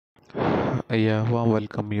Yeah, warm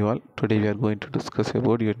welcome you all. Today we are going to discuss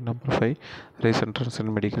about unit number 5, recent trends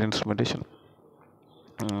in medical instrumentation.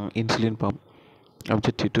 Insulin pump.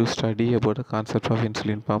 Objective to study about the concept of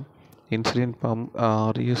insulin pump. Insulin pump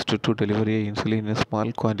are used to deliver insulin in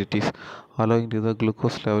small quantities, allowing the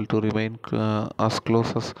glucose level to remain as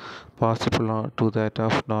close as possible to that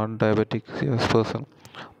of non-diabetic person.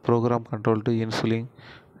 Program control to insulin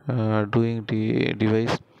doing the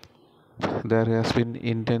device. There has been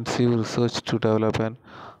intensive research to develop an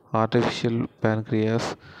artificial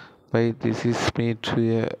pancreas. By this is made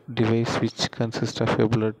to a device which consists of a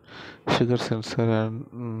blood sugar sensor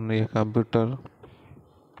and a computer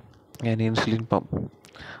and insulin pump.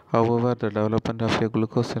 However, the development of a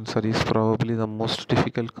glucose sensor is probably the most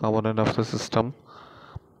difficult component of the system.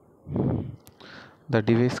 The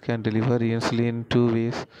device can deliver insulin in two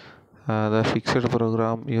ways. The fixed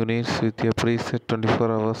program units with a preset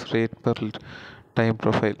 24 hours rate per time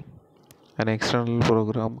profile. An external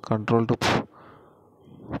program controlled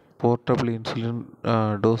portable insulin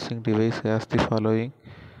dosing device has the following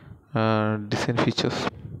design features.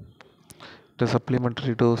 The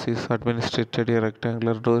supplementary dose is administered a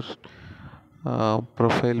rectangular dose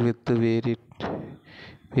profile with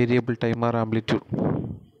variable time or amplitude.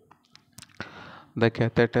 The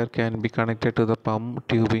catheter can be connected to the pump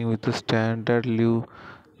tubing with the standard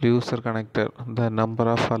Leuser connector. The number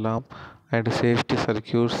of alarm and safety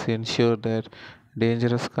circuits ensure that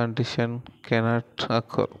dangerous condition cannot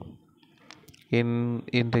occur. In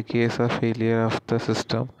the case of failure of the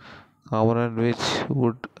system component which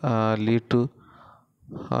would lead to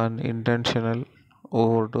unintentional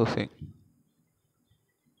overdosing.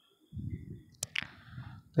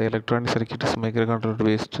 The electronic circuit is microcontroller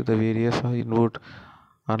based. The various input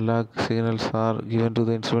analog signals are given to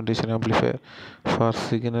the instrumentation amplifier for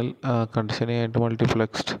signal conditioning and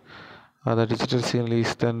multiplexed. The digital signal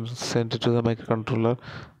is then sent to the microcontroller.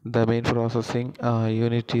 The main processing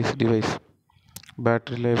unit is device.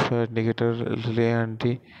 Battery life indicator, relay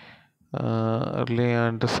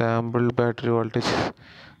and sample battery voltage,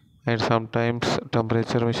 and sometimes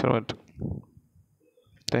temperature measurement.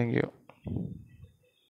 Thank you.